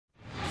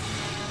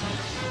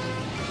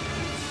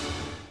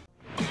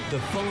The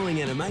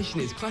following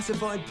animation is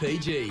classified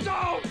PG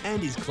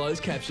and is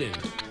closed captioned.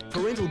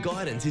 Parental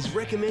guidance is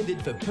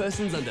recommended for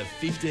persons under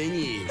 15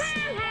 years.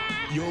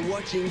 You're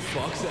watching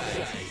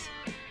FOX8.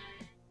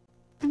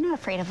 I'm not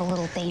afraid of a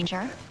little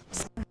danger.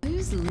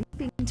 Who's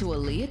leaping into a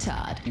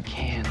leotard? You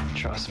can,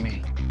 trust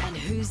me. And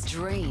whose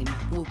dream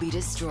will be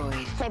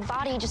destroyed? My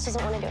body just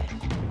doesn't want to do it.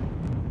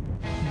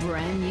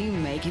 Brand new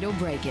Make It or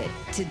Break It.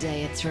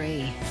 Today at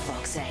 3,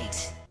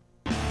 FOX8.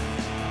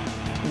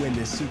 When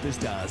the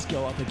superstars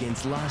go up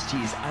against last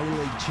year's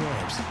A-League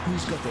champs,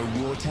 who's got the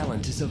raw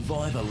talent to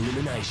survive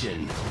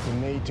elimination? You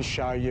need to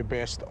show your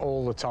best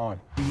all the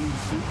time. New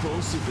Football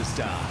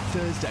Superstar,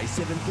 Thursday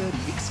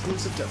 7:30,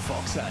 exclusive to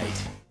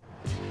FOX8.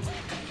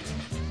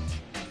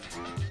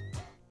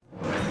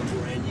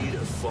 Brand new to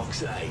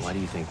FOX8. Why do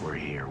you think we're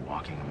here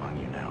walking among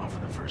you now for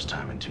the first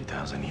time in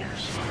 2,000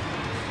 years?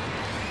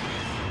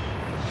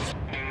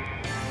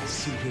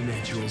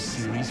 Supernatural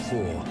Series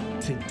 4,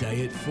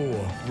 today at 4,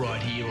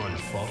 right here on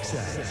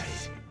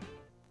FOX8.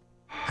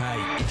 Hey,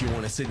 if you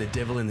want to see the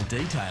devil in the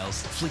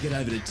details, flick it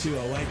over to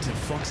 208 to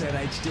FOX8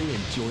 HD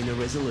and join the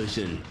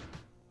resolution.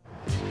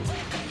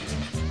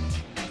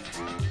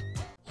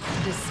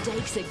 The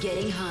stakes are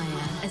getting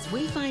higher as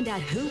we find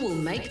out who will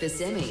make the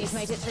semis. You've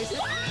made it through.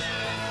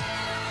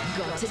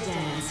 Got to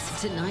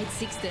Dance, tonight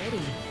 6:30,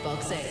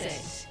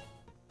 FOX8.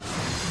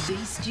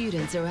 These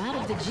students are out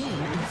of the gym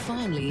and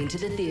finally into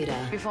the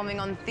theatre. Performing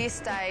on this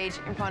stage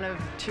in front of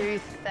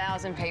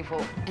 2,000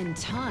 people. And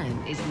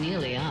time is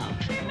nearly up.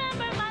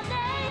 Remember my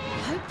name.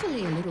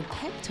 Hopefully a little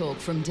pep talk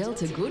from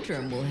Delta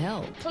Goodrum will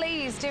help.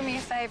 Please do me a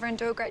favour and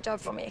do a great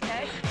job for me,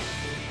 okay?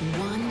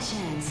 One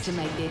chance to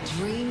make their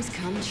dreams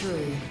come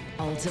true.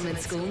 Ultimate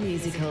School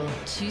Musical,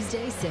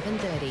 Tuesday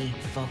 7:30,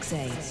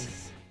 FOX8.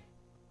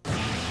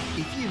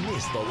 If you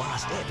missed the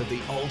last ep of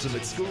the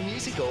Ultimate School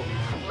Musical,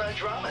 no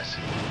dramas.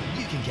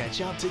 You can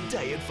catch up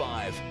today at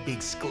 5,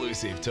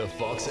 exclusive to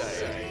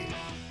FOX8.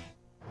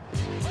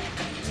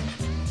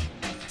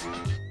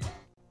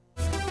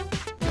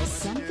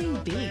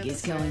 Something big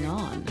is going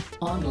on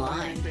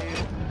online.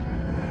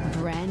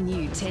 Brand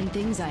new 10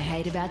 Things I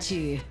Hate About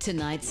You,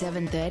 tonight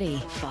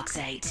 7:30,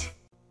 FOX8.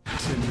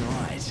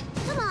 Tonight,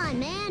 Come on,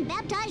 man,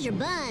 baptize your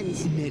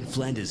buns. Ned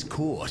Flanders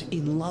caught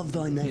in Love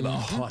Thy Neighbour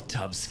hot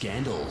tub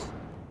scandal.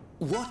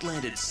 What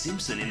landed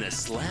Simpson in the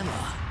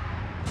slammer?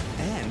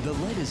 And the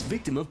latest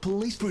victim of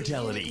police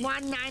brutality.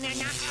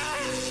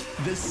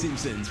 The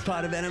Simpsons,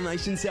 part of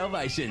Animation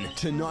Salvation.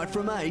 Tonight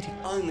from 8,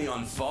 only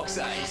on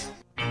FOX8.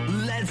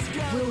 Let's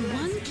go! Will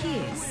one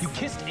kiss You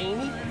kissed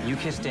Amy? You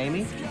kissed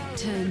Amy?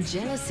 turn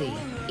jealousy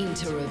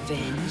into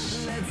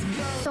revenge?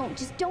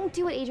 Just don't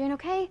do it, Adrian,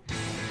 okay?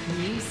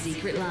 New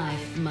Secret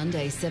Life,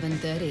 Monday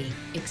 7:30,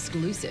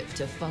 exclusive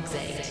to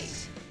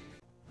FOX8.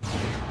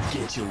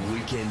 Get your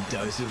weekend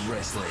dose of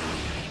wrestling.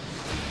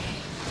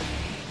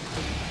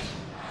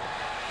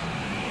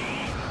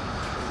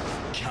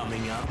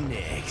 Coming up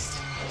next,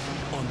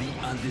 on the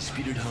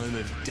undisputed home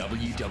of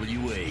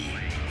WWE,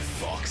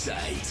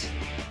 FOX8.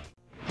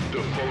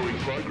 The following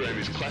program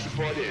is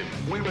classified M.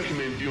 We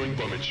recommend viewing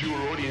by mature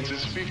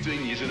audiences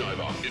 15 years and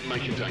over. It may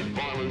contain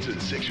violence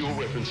and sexual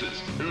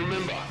references. And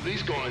remember,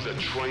 these guys are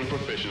trained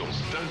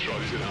professionals. Don't try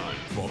this at home.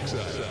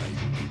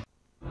 FOX8.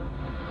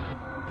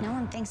 No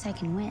one thinks I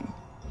can win.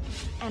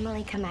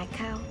 Emily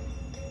Kameko,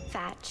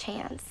 Fat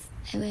Chance.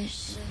 I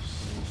wish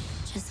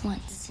just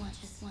once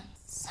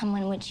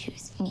someone would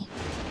choose me.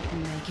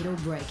 Make It or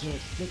Break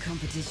It, the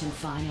competition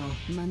final,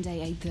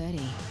 Monday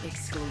 8:30,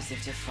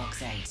 exclusive to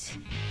FOX8.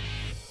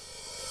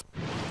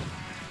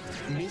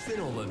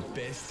 Missing all the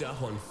best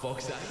stuff on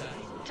FOX8?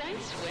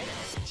 Don't sweat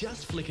it.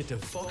 Just flick it to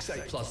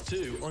FOX8 Plus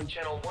 2 on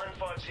Channel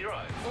 150.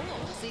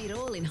 Or see it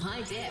all in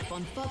high def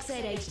on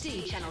FOX8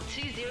 HD, Channel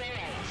 208.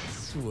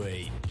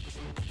 Sweet.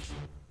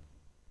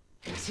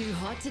 Too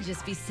hot to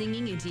just be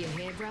singing into your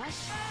hairbrush?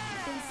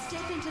 Then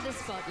step into the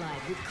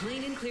spotlight with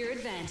Clean and Clear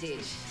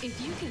Advantage. If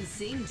you can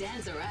sing,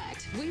 dance or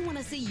act, we want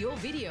to see your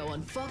video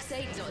on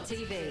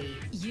fox8.tv.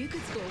 You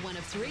could score one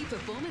of 3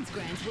 performance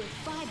grants worth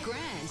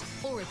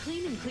 $5,000, or a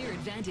Clean and Clear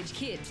Advantage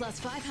kit plus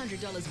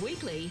 $500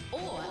 weekly,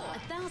 or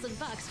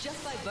 $1,000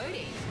 just by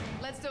voting.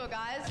 Let's do it,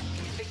 guys.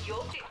 For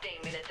your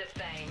 15 minutes of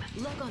fame,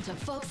 log on to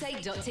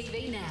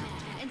fox8.tv now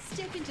and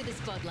step into the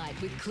spotlight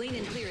with Clean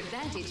and Clear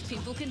Advantage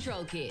Pimple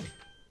Control Kit.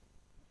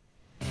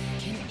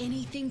 Can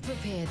anything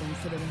prepare them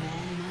for the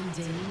man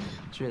mundane?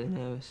 It's really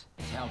nervous.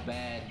 It's how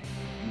bad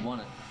you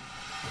want it.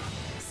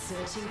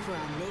 Searching for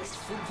our next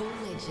football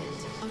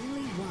legend.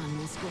 Only one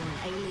will score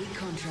an A-League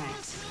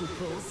contract.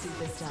 Football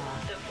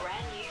Superstar. The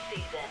brand new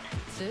season.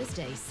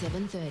 Thursday,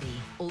 7:30.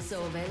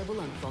 Also available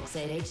on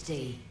FOX8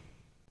 HD.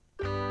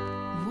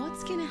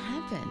 What's gonna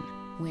happen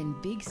when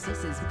Big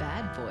Sis's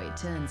bad boy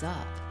turns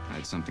up? I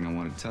had something I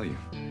wanted to tell you.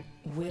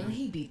 Will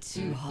he be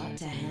too hot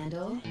to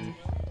handle?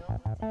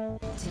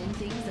 10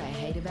 Things I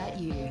Hate About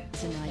You,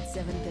 tonight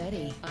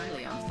 7:30,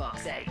 only on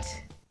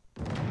FOX8.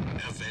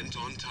 Event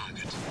on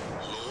target.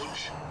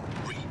 Launch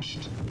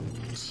reached.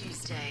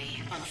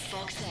 Tuesday on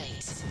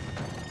FOX8.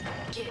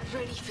 Get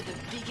ready for the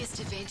biggest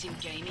event in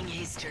gaming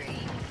history.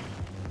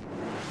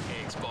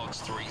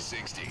 Xbox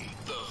 360,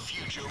 the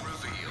future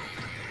reveal.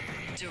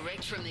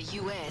 Direct from the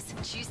US,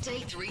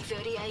 Tuesday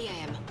 3:30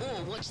 a.m.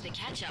 or watch the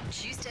catch-up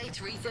Tuesday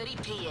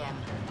 3:30 p.m.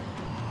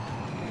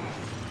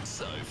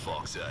 So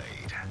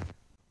Fox8.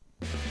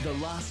 The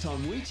last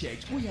time we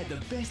checked, we had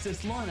the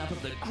bestest lineup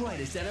of the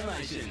greatest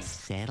animations.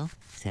 Settle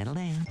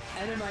down.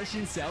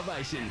 Animation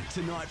Salvation,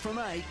 tonight from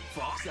 8,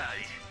 Fox 8.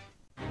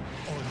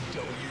 On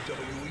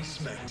WWE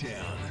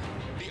SmackDown.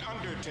 The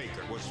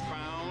Undertaker was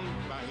found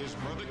by his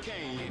brother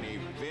Kane in a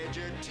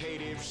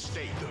vegetative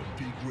state. The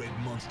big red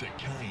monster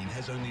Kane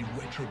has only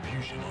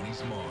retribution on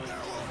his mind.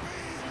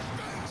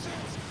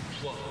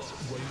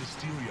 Plus, Rey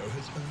Mysterio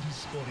has earned his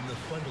spot in the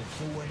fatal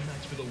four-way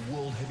match for the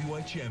World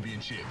Heavyweight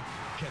Championship.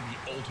 Can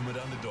the ultimate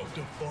underdog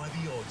defy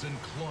the odds and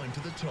climb to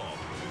the top?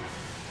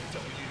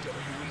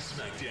 WWE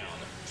SmackDown,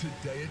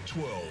 today at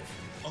 12,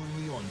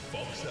 only on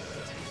Fox 8.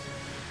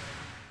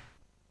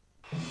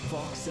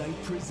 Fox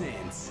 8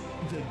 presents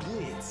the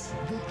glitz,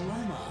 the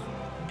glamour,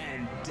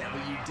 and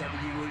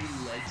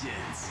WWE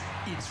legends.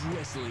 It's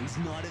wrestling's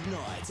night of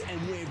nights, and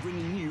we're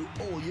bringing you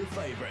all your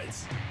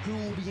favorites, who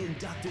will be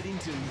inducted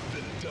into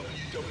the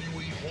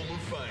WWE Hall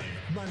of Fame,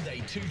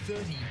 Monday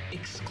 2:30,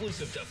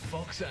 exclusive to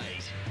Fox 8.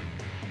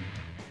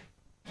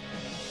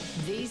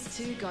 These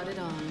two got it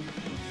on.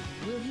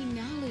 Will he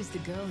now lose the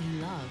girl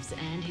he loves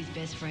and his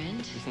best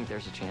friend? Do you think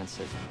there's a chance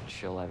that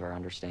she'll ever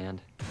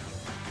understand?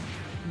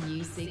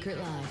 New Secret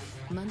Life,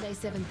 Monday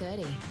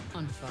 7:30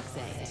 on Fox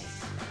 8.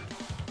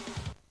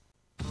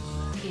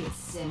 It's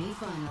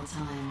semi-final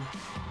time.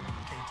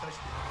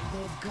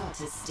 They've got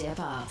to step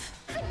up.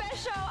 It's the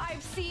best show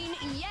I've seen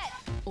yet.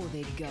 Or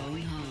they're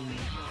going home.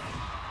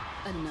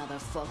 Another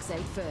Fox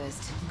 8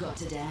 first. Got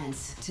to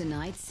Dance,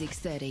 tonight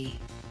 6:30.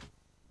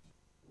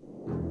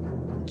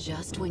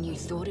 Just when you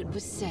thought it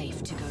was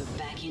safe to go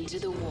back into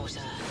the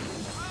water.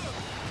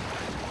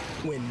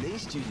 When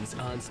these students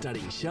aren't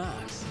studying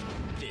sharks,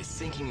 they're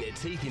sinking their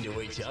teeth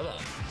into each other.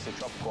 It's a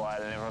tropical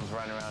island and everyone's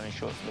running around in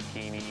shorts and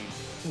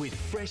bikinis. With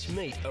fresh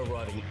meat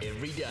arriving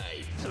every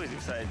day. It's always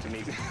exciting to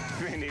meet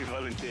new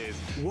volunteers.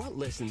 What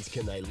lessons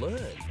can they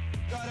learn?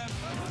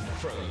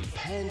 From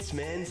Pants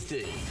Man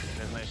Steve.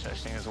 There's no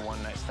such thing as a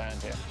one-night stand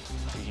here,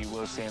 because you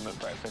will see him at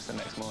breakfast the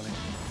next morning.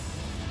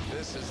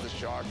 This is the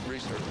shark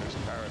researcher's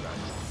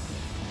paradise.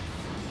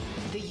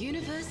 The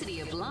University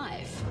of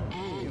Life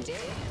and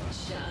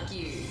Shark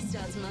U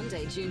starts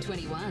Monday, June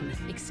 21,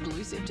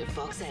 exclusive to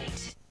Fox 8.